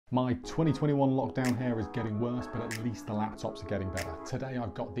My 2021 lockdown hair is getting worse, but at least the laptops are getting better. Today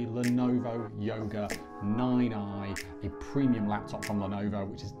I've got the Lenovo Yoga 9i, a premium laptop from Lenovo,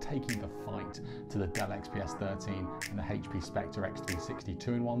 which is taking the fight to the Dell XPS 13 and the HP Spectre X360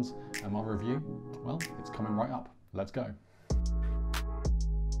 2-in-1s. And my review, well, it's coming right up. Let's go.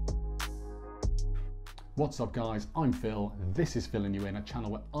 What's up guys, I'm Phil, this is Filling You In, a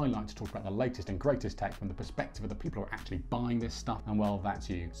channel where I like to talk about the latest and greatest tech from the perspective of the people who are actually buying this stuff, and well, that's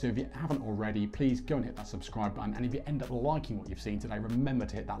you. So if you haven't already, please go and hit that subscribe button, and if you end up liking what you've seen today, remember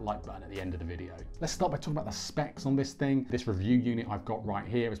to hit that like button at the end of the video. Let's start by talking about the specs on this thing. This review unit I've got right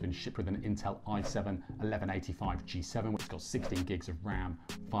here has been shipped with an Intel i7-1185 G7, which has got 16 gigs of RAM,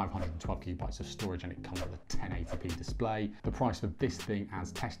 512 gigabytes of storage, and it comes with a 1080p display. The price for this thing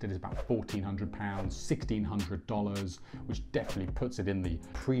as tested is about £1,400, $1,600, which definitely puts it in the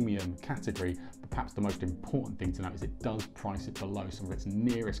premium category. But perhaps the most important thing to note is it does price it below some of its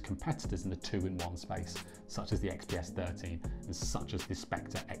nearest competitors in the 2-in-1 space, such as the XPS 13 and such as the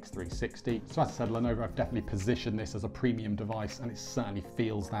Spectre X360. So as I said, Lenovo have definitely positioned this as a premium device, and it certainly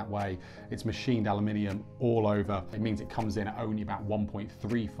feels that way. It's machined aluminium all over. It means it comes in at only about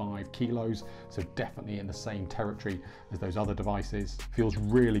 1.35 kilos, so definitely in the same territory as those other devices. Feels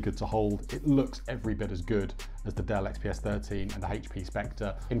really good to hold. It looks every bit as good as the Dell XPS 13 and the HP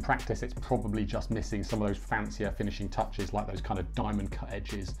Spectre. In practice, it's probably just missing some of those fancier finishing touches, like those kind of diamond cut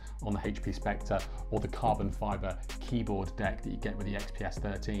edges on the HP Spectre or the carbon fiber keyboard deck that you get with the XPS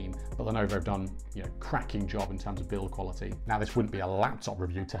 13. But Lenovo have done, cracking job in terms of build quality. Now, this wouldn't be a laptop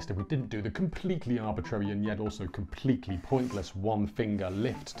review test if we didn't do the completely arbitrary and yet also completely pointless one finger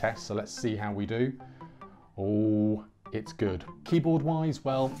lift test. So let's see how we do. Oh, it's good. Keyboard wise,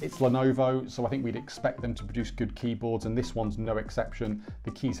 well, it's Lenovo, so I think we'd expect them to produce good keyboards, and this one's no exception.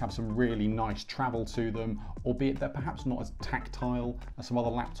 The keys have some really nice travel to them, albeit they're perhaps not as tactile as some other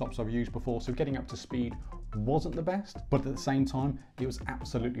laptops I've used before, so getting up to speed wasn't the best, but at the same time, it was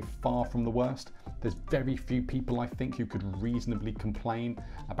absolutely far from the worst. There's very few people, I think, who could reasonably complain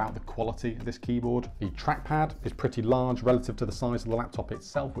about the quality of this keyboard. The trackpad is pretty large relative to the size of the laptop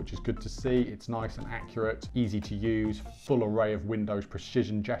itself, which is good to see. It's nice and accurate, easy to use, full array of Windows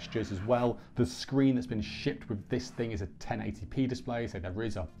precision gestures as well. The screen that's been shipped with this thing is a 1080p display, so there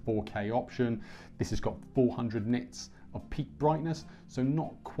is a 4K option. This has got 400 nits of peak brightness, so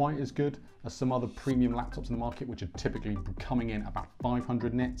not quite as good as some other premium laptops in the market, which are typically coming in about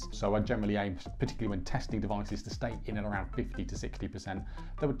 500 nits. So I generally aim, particularly when testing devices, to stay in at around 50 to 60%.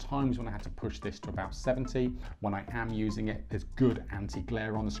 There were times when I had to push this to about 70. When I am using it, there's good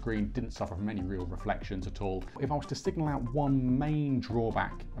anti-glare on the screen, didn't suffer from any real reflections at all. If I was to signal out one main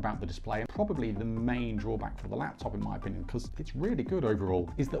drawback about the display, and probably the main drawback for the laptop in my opinion, because it's really good overall,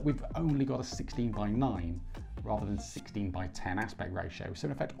 is that we've only got a 16:9 rather than 16:10 aspect ratio. So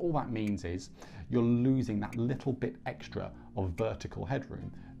in effect, all that means is you're losing that little bit extra of vertical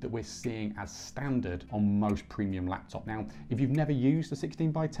headroom that we're seeing as standard on most premium laptop. Now, if you've never used a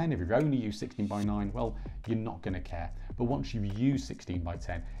 16:10, if you've only used 16:9, well, you're not gonna care. But once you've used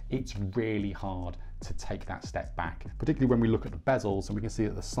 16:10, it's really hard to take that step back, particularly when we look at the bezels, and we can see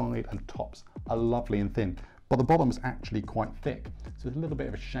that the side and tops are lovely and thin, but the bottom's actually quite thick. So it's a little bit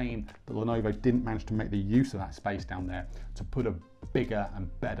of a shame that Lenovo didn't manage to make the use of that space down there to put a bigger and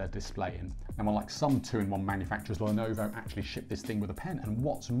better display in. And unlike some 2-in-1 manufacturers, Lenovo actually shipped this thing with a pen. And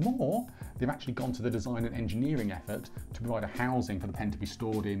what's more, they've actually gone to the design and engineering effort to provide a housing for the pen to be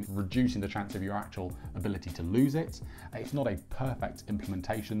stored in, reducing the chance of your actual ability to lose it. It's not a perfect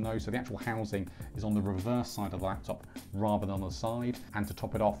implementation though, so the actual housing is on the reverse side of the laptop rather than on the side. And to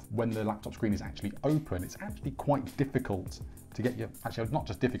top it off, when the laptop screen is actually open, it's actually quite difficult to get your, actually it's not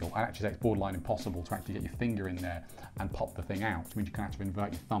just difficult, I'd actually say it's borderline impossible to actually get your finger in there and pop the thing out. It means you can actually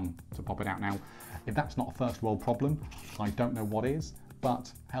invert your thumb to pop it out. Now, if that's not a first world problem, I don't know what is, but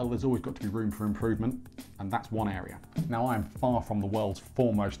hell, there's always got to be room for improvement, and that's one area. Now, I am far from the world's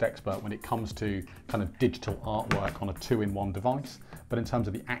foremost expert when it comes to kind of digital artwork on a 2-in-1 device, but in terms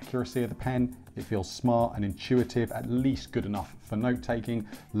of the accuracy of the pen, it feels smart and intuitive, at least good enough for note-taking.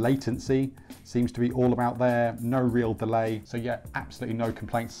 Latency seems to be all about there, no real delay. So yeah, absolutely no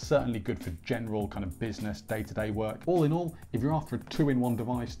complaints, certainly good for general kind of business, day-to-day work. All in all, if you're after a 2-in-1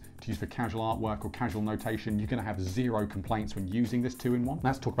 device to use for casual artwork or casual notation, you're gonna have zero complaints when using this 2-in-1.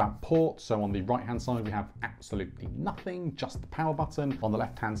 Let's talk about ports. So on the right-hand side, we have absolutely nothing, just the power button. On the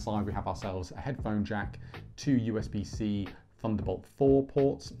left-hand side, we have ourselves a headphone jack, two USB-C Thunderbolt 4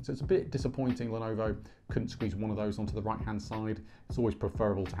 ports. So it's a bit disappointing, Lenovo, couldn't squeeze one of those onto the right hand side. It's always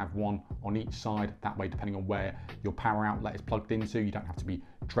preferable to have one on each side. That way, depending on where your power outlet is plugged into, you don't have to be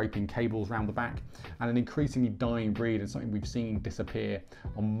draping cables around the back. And an increasingly dying breed, and something we've seen disappear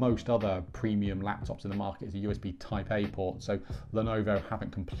on most other premium laptops in the market, is a USB Type A port. So Lenovo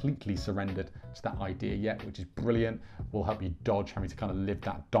haven't completely surrendered to that idea yet, which is brilliant. Will help you dodge having to kind of live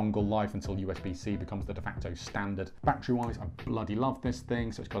that dongle life until USB-C becomes the de facto standard. Battery wise, I bloody love this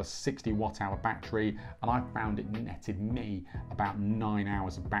thing. So it's got a 60 watt-hour battery, and I found it netted me about 9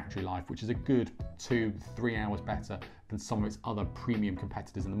 hours of battery life, which is a good 2-3 hours better than some of its other premium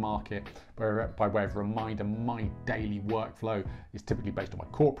competitors in the market. By way of reminder, my daily workflow is typically based on my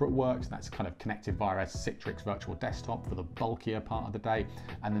corporate work, so that's kind of connected via a Citrix virtual desktop for the bulkier part of the day,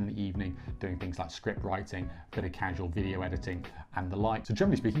 and then the evening doing things like script writing, bit of casual video editing and the like. So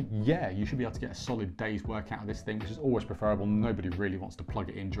generally speaking, yeah, you should be able to get a solid day's work out of this thing, which is always preferable. Nobody really wants to plug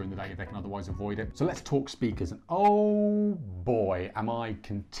it in during the day if they can otherwise avoid it. So let's talk speakers, and oh boy, am I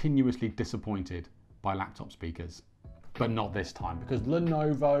continuously disappointed by laptop speakers. But not this time, because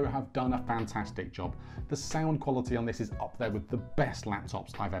Lenovo have done a fantastic job. The sound quality on this is up there with the best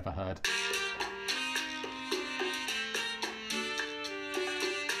laptops I've ever heard.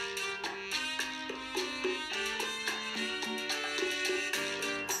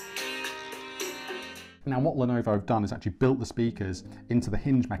 Now, what Lenovo have done is actually built the speakers into the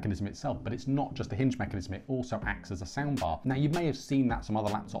hinge mechanism itself, but it's not just a hinge mechanism, it also acts as a soundbar. Now, you may have seen that some other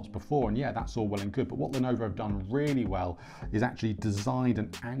laptops before, and yeah, that's all well and good, but what Lenovo have done really well is actually designed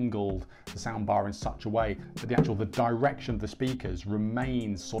and angled the soundbar in such a way that the direction of the speakers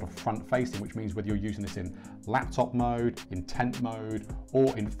remains sort of front-facing, which means whether you're using this in laptop mode, in tent mode,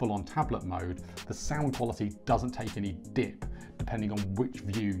 or in full-on tablet mode, the sound quality doesn't take any dip depending on which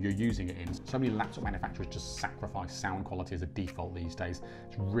view you're using it in. So many laptop manufacturers just sacrifice sound quality as a default these days.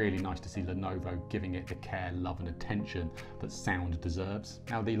 It's really nice to see Lenovo giving it the care, love and attention that sound deserves.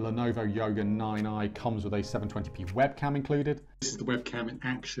 Now, the Lenovo Yoga 9i comes with a 720p webcam included. This is the webcam in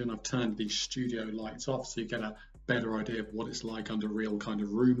action. I've turned the studio lights off so you get a better idea of what it's like under real kind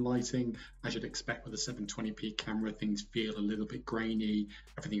of room lighting. As you'd expect with a 720p camera, things feel a little bit grainy,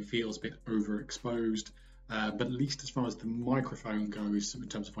 everything feels a bit overexposed. But at least as far as the microphone goes, in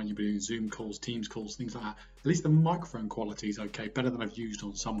terms of when you're doing Zoom calls, Teams calls, things like that, at least the microphone quality is okay, better than I've used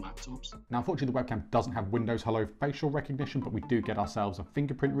on some laptops. Now, unfortunately, the webcam doesn't have Windows Hello facial recognition, but we do get ourselves a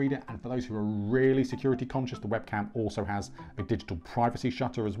fingerprint reader. And for those who are really security conscious, the webcam also has a digital privacy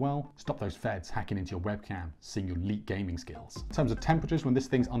shutter as well. Stop those feds hacking into your webcam, seeing your elite gaming skills. In terms of temperatures, when this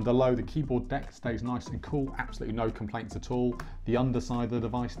thing's under low, the keyboard deck stays nice and cool, absolutely no complaints at all. The underside of the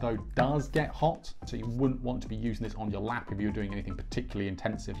device, though, does get hot, so you wouldn't want to be using this on your lap if you're doing anything particularly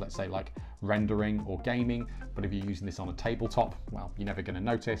intensive, let's say like rendering or gaming. But if you're using this on a tabletop, well, you're never going to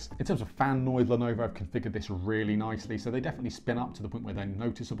notice. In terms of fan noise, Lenovo have configured this really nicely, so they definitely spin up to the point where they're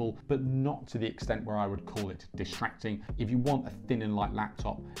noticeable, but not to the extent where I would call it distracting. If you want a thin and light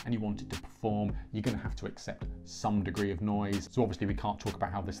laptop and you want it to perform, you're going to have to accept some degree of noise. So obviously we can't talk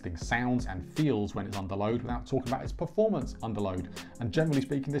about how this thing sounds and feels when it's under load without talking about its performance under load. And generally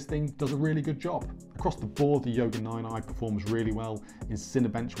speaking, this thing does a really good job. Across the board, the Yoga 9i performs really well. In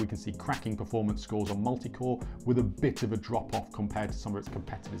Cinebench, we can see cracking performance scores on multi-core with a bit of a drop-off compared to some of its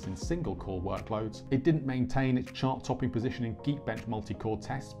competitors in single-core workloads. It didn't maintain its chart-topping position in Geekbench multi-core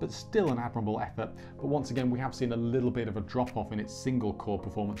tests, but still an admirable effort. But once again, we have seen a little bit of a drop-off in its single-core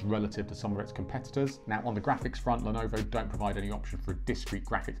performance relative to some of its competitors. Now, on the graphics front, Lenovo don't provide any option for a discrete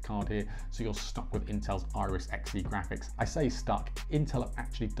graphics card here, so you're stuck with Intel's Iris Xe graphics. I say stuck, Intel have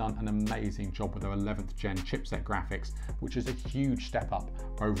actually done an amazing job with their 11th gen chipset graphics, which is a huge step up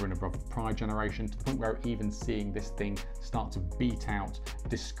over and above the prior generation, to the point where we're even seeing this thing start to beat out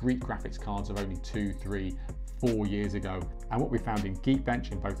discrete graphics cards of only 2, 3, 4 years ago. And what we found in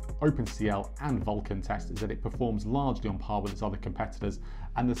Geekbench in both OpenCL and Vulkan tests is that it performs largely on par with its other competitors,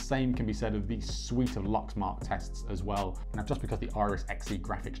 and the same can be said of the suite of Luxmark tests as well. Now, just because the Iris Xe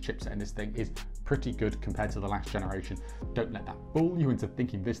graphics chipset in this thing is pretty good compared to the last generation, don't let that fool you into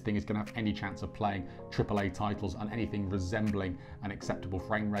thinking this thing is going to have any chance of playing AAA titles on anything resembling an acceptable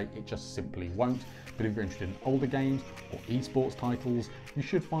frame rate. It just simply won't. But if you're interested in older games or esports titles, you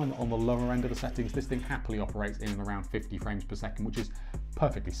should find that on the lower end of the settings, this thing happily operates in and around 50 frames per second, which is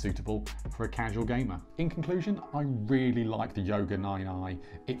perfectly suitable for a casual gamer. In conclusion, I really like the Yoga 9i.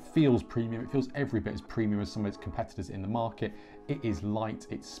 It feels premium, it feels every bit as premium as some of its competitors in the market. It is light,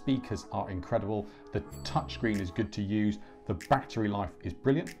 its speakers are incredible, the touchscreen is good to use, the battery life is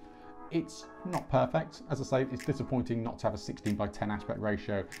brilliant. It's not perfect. As I say, it's disappointing not to have a 16:10 aspect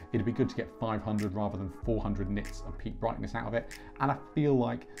ratio. It'd be good to get 500 rather than 400 nits of peak brightness out of it. And I feel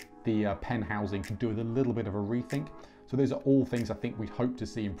like the pen housing could do with a little bit of a rethink. So those are all things I think we'd hope to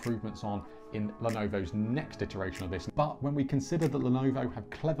see improvements on in Lenovo's next iteration of this. But when we consider that Lenovo have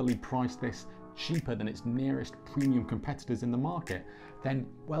cleverly priced this cheaper than its nearest premium competitors in the market, then,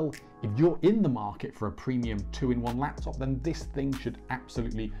 well, if you're in the market for a premium 2-in-1 laptop, then this thing should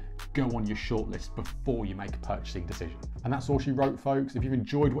absolutely go on your shortlist before you make a purchasing decision. And that's all she wrote, folks. If you've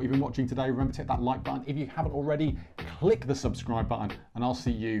enjoyed what you've been watching today, remember to hit that like button. If you haven't already, click the subscribe button, and I'll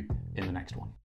see you in the next one.